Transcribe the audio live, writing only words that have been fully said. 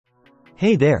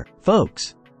Hey there,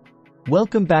 folks!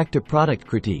 Welcome back to Product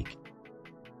Critique,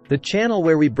 the channel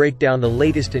where we break down the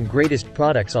latest and greatest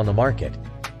products on the market.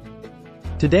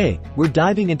 Today, we're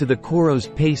diving into the COROS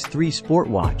PACE 3 Sport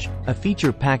Watch, a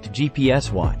feature-packed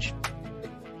GPS watch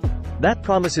that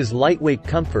promises lightweight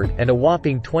comfort and a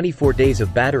whopping 24 days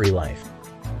of battery life.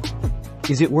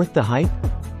 Is it worth the hype?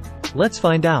 Let's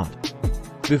find out.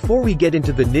 Before we get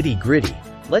into the nitty-gritty,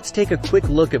 let's take a quick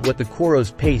look at what the COROS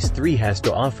PACE 3 has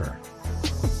to offer.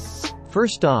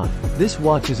 First off, this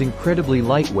watch is incredibly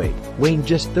lightweight, weighing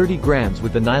just 30 grams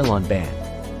with the nylon band.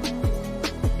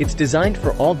 It's designed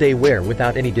for all-day wear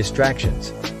without any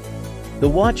distractions. The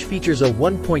watch features a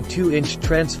 1.2-inch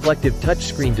transflective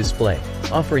touchscreen display,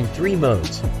 offering 3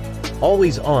 modes: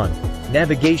 always on,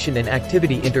 navigation and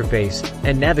activity interface,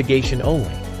 and navigation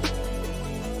only.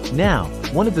 Now,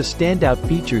 one of the standout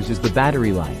features is the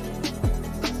battery life.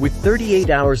 With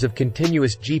 38 hours of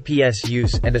continuous GPS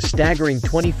use and a staggering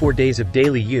 24 days of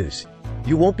daily use,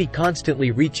 you won't be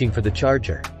constantly reaching for the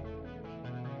charger.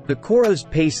 The COROS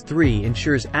PACE 3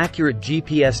 ensures accurate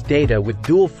GPS data with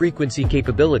dual-frequency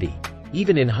capability,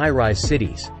 even in high-rise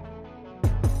cities.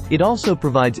 It also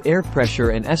provides air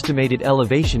pressure and estimated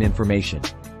elevation information.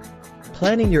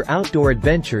 Planning your outdoor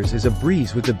adventures is a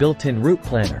breeze with the built-in route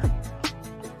planner.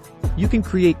 You can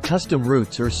create custom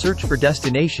routes or search for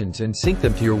destinations and sync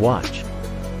them to your watch.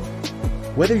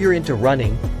 Whether you're into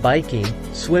running, biking,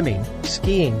 swimming,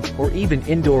 skiing, or even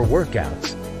indoor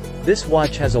workouts, this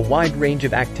watch has a wide range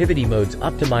of activity modes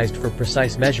optimized for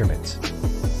precise measurements.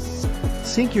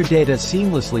 Sync your data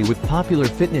seamlessly with popular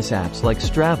fitness apps like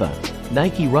Strava,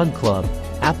 Nike Run Club,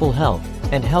 Apple Health,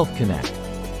 and Health Connect.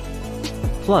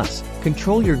 Plus,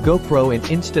 control your GoPro and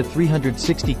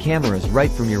Insta360 cameras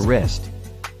right from your wrist.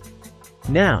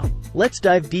 Now, let's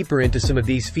dive deeper into some of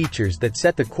these features that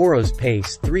set the COROS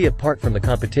PACE 3 apart from the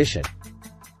competition.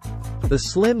 The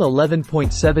slim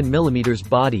 11.7mm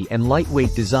body and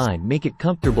lightweight design make it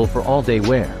comfortable for all-day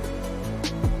wear.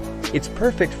 It's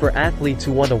perfect for athletes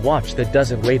who want a watch that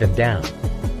doesn't weigh them down.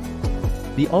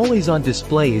 The always-on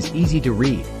display is easy to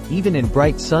read, even in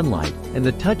bright sunlight, and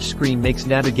the touchscreen makes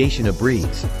navigation a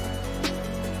breeze.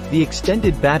 The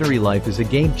extended battery life is a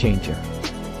game-changer.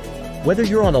 Whether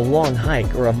you're on a long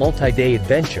hike or a multi-day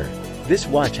adventure, this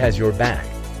watch has your back.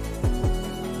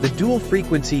 The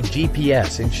dual-frequency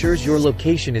GPS ensures your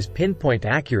location is pinpoint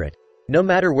accurate, no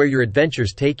matter where your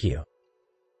adventures take you.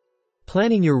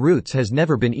 Planning your routes has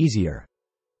never been easier.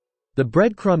 The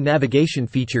breadcrumb navigation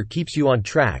feature keeps you on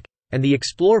track, and the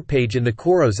Explore page in the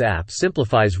COROS app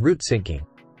simplifies route syncing.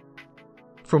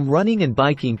 From running and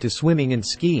biking to swimming and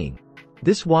skiing,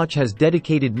 this watch has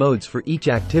dedicated modes for each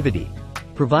activity,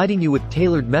 providing you with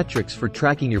tailored metrics for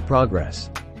tracking your progress.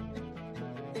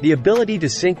 The ability to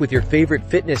sync with your favorite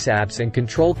fitness apps and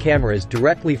control cameras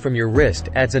directly from your wrist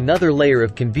adds another layer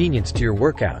of convenience to your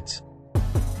workouts.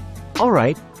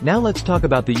 Alright, now let's talk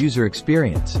about the user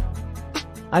experience.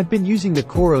 I've been using the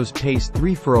COROS PACE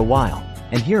 3 for a while,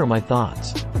 and here are my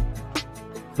thoughts.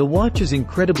 The watch is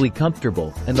incredibly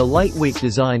comfortable, and the lightweight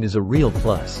design is a real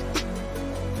plus.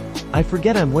 I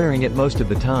forget I'm wearing it most of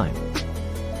the time.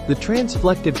 The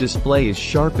transflective display is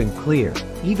sharp and clear,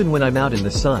 even when I'm out in the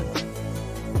sun.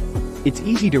 It's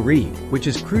easy to read, which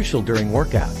is crucial during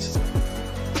workouts.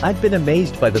 I've been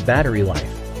amazed by the battery life.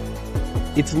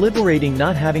 It's liberating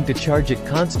not having to charge it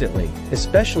constantly,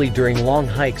 especially during long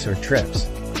hikes or trips.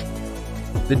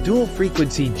 The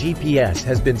dual-frequency GPS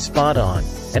has been spot on,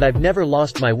 and I've never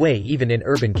lost my way even in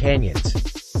urban canyons.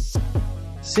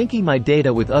 Syncing my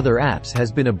data with other apps has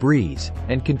been a breeze,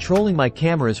 and controlling my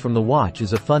cameras from the watch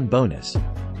is a fun bonus.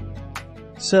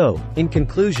 So, in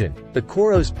conclusion, the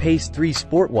COROS PACE 3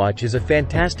 Sport Watch is a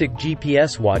fantastic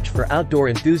GPS watch for outdoor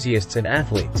enthusiasts and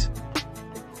athletes.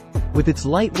 With its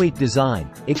lightweight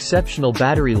design, exceptional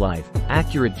battery life,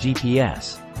 accurate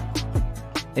GPS,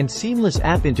 and seamless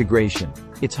app integration,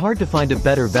 it's hard to find a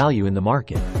better value in the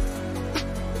market.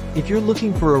 If you're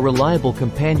looking for a reliable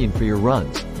companion for your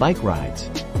runs, bike rides,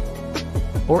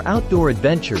 or outdoor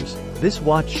adventures, this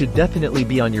watch should definitely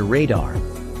be on your radar.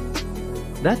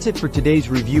 That's it for today's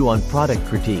review on Product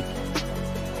Critique.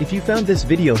 If you found this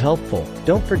video helpful,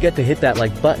 don't forget to hit that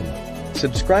like button,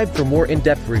 subscribe for more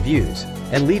in-depth reviews,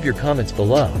 and leave your comments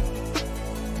below.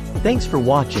 Thanks for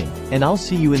watching, and I'll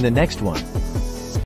see you in the next one.